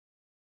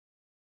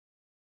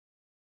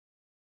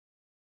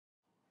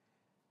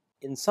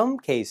In some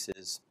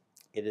cases,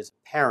 it is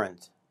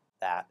apparent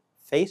that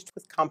faced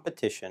with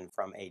competition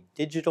from a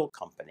digital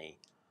company,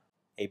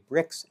 a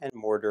bricks and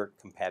mortar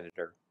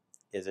competitor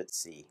is at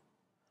sea.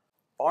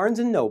 Barnes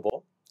 &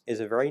 Noble is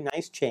a very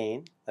nice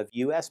chain of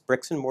U.S.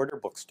 bricks and mortar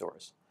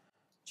bookstores.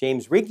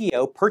 James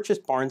Riggio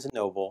purchased Barnes &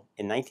 Noble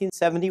in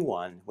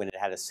 1971 when it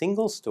had a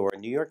single store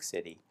in New York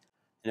City,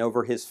 and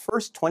over his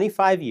first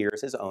 25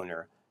 years as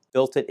owner,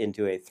 built it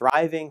into a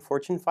thriving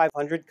Fortune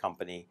 500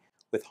 company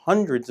with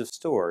hundreds of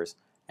stores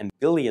and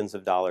billions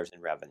of dollars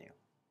in revenue.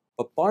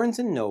 But Barnes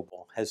 &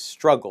 Noble has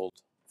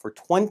struggled for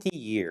 20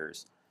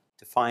 years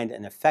to find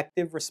an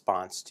effective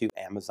response to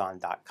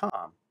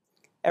Amazon.com,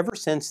 ever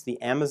since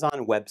the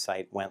Amazon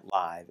website went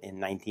live in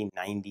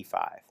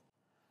 1995.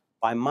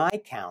 By my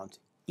count,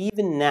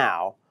 even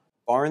now,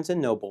 Barnes &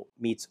 Noble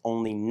meets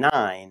only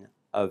 9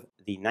 of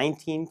the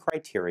 19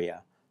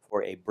 criteria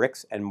for a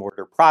bricks and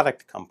mortar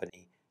product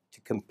company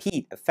to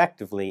compete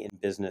effectively in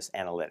business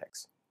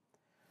analytics.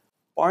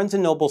 Barnes &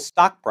 Noble's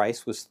stock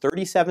price was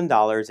 $37 in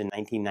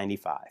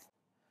 1995.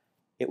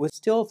 It was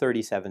still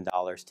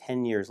 $37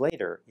 10 years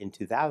later in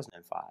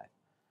 2005.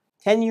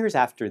 10 years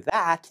after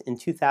that, in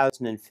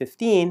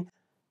 2015,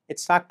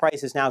 its stock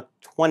price is now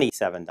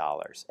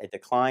 $27, a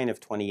decline of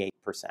 28%.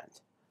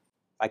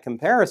 By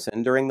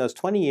comparison, during those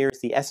 20 years,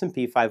 the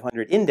S&P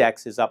 500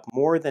 index is up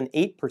more than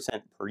 8%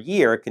 per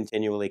year,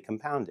 continually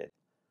compounded.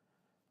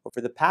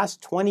 Over the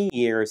past 20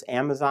 years,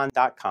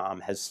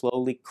 Amazon.com has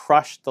slowly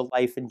crushed the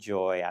life and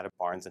joy out of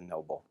Barnes &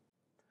 Noble.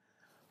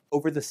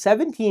 Over the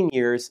 17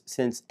 years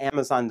since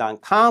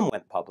Amazon.com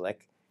went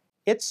public,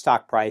 its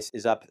stock price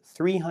is up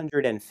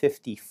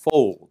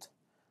 350-fold,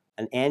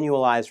 an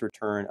annualized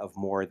return of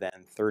more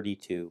than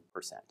 32%.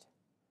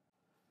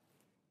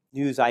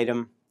 News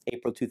item,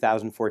 April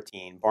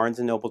 2014, Barnes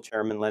 & Noble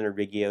chairman Leonard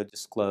Riggio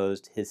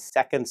disclosed his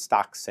second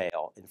stock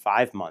sale in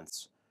 5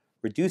 months,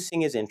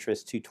 reducing his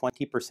interest to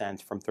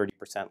 20% from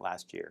 30%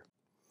 last year.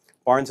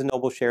 Barnes &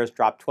 Noble shares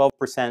dropped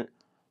 12%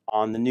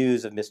 on the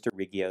news of Mr.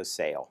 Riggio's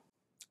sale,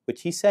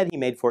 which he said he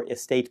made for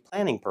estate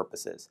planning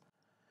purposes.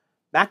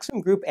 Maxim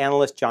Group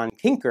analyst John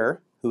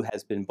Tinker, who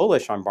has been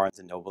bullish on Barnes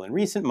 & Noble in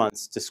recent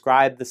months,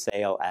 described the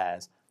sale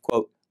as,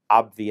 quote,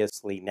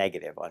 obviously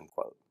negative,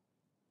 unquote.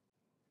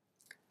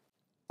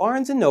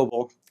 Barnes &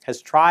 Noble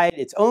has tried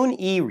its own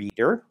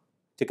e-reader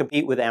to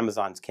compete with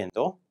Amazon's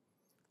Kindle,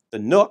 the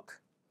Nook,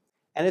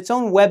 and its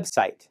own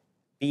website,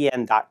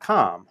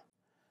 bn.com,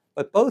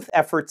 but both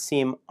efforts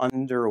seem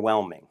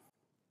underwhelming.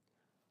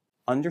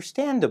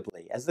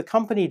 Understandably, as the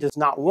company does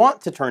not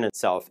want to turn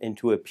itself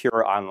into a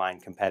pure online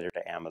competitor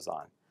to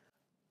Amazon,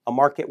 a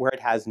market where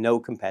it has no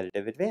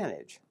competitive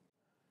advantage.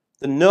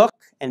 The Nook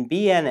and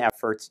BN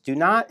efforts do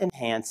not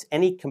enhance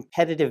any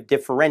competitive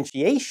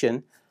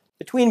differentiation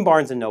between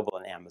Barnes & Noble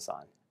and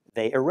Amazon.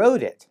 They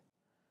erode it.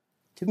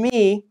 To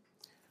me,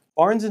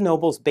 Barnes &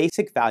 Noble's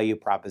basic value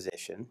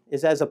proposition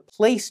is as a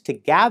place to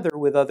gather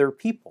with other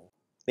people,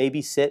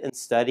 maybe sit and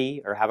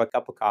study or have a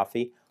cup of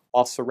coffee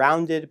while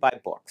surrounded by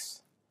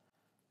books.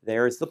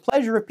 There is the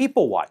pleasure of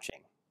people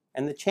watching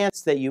and the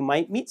chance that you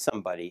might meet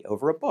somebody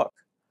over a book,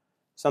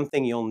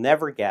 something you'll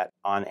never get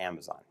on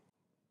Amazon.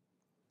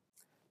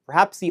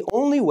 Perhaps the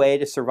only way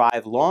to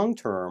survive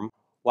long-term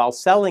while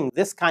selling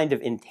this kind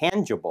of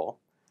intangible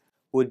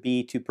would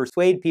be to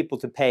persuade people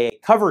to pay a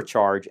cover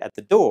charge at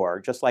the door,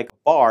 just like a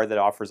bar that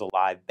offers a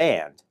live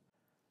band.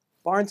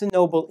 Barnes &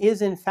 Noble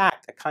is, in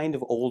fact, a kind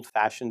of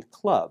old-fashioned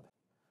club.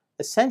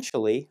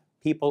 Essentially,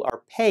 people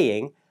are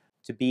paying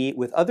to be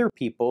with other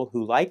people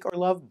who like or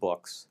love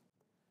books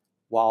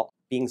while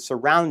being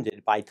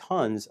surrounded by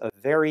tons of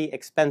very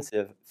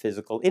expensive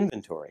physical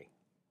inventory.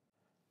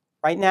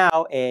 Right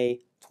now, a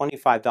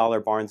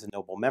 $25 Barnes &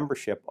 Noble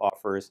membership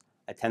offers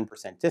a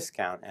 10%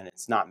 discount, and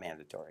it's not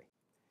mandatory.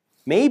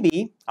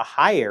 Maybe a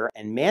higher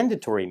and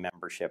mandatory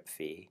membership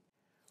fee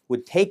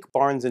would take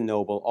Barnes &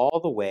 Noble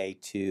all the way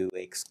to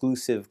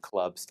exclusive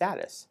club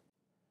status.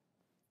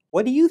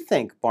 What do you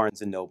think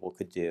Barnes & Noble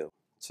could do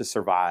to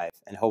survive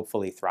and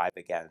hopefully thrive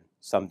again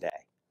someday?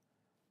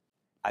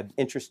 I'm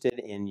interested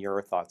in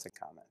your thoughts and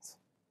comments.